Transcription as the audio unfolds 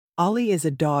Ollie is a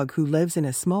dog who lives in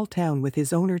a small town with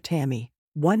his owner Tammy.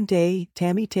 One day,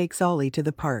 Tammy takes Ollie to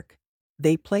the park.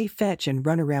 They play fetch and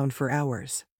run around for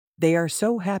hours. They are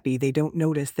so happy they don't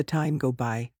notice the time go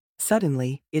by.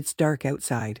 Suddenly, it's dark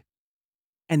outside.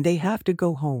 And they have to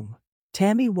go home.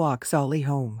 Tammy walks Ollie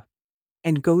home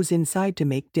and goes inside to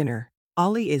make dinner.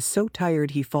 Ollie is so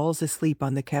tired he falls asleep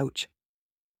on the couch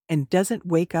and doesn't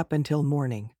wake up until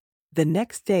morning. The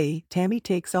next day, Tammy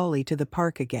takes Ollie to the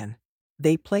park again.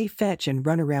 They play fetch and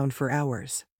run around for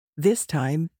hours. This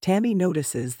time, Tammy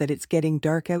notices that it's getting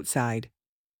dark outside.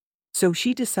 So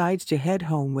she decides to head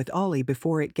home with Ollie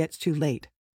before it gets too late.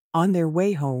 On their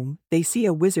way home, they see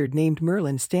a wizard named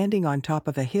Merlin standing on top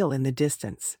of a hill in the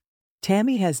distance.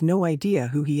 Tammy has no idea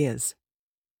who he is,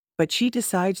 but she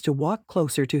decides to walk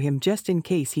closer to him just in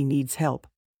case he needs help.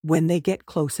 When they get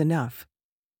close enough,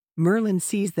 Merlin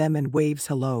sees them and waves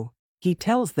hello. He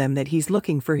tells them that he's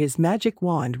looking for his magic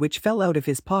wand which fell out of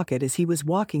his pocket as he was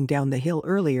walking down the hill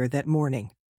earlier that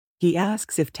morning. He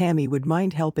asks if Tammy would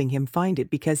mind helping him find it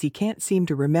because he can't seem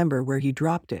to remember where he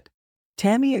dropped it.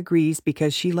 Tammy agrees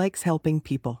because she likes helping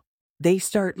people. They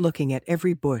start looking at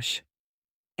every bush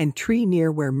and tree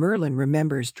near where Merlin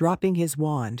remembers dropping his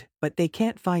wand, but they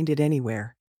can't find it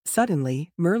anywhere. Suddenly,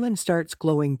 Merlin starts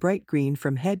glowing bright green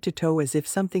from head to toe as if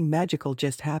something magical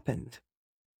just happened.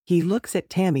 He looks at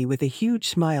Tammy with a huge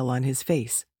smile on his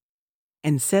face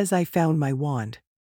and says, "I found my wand."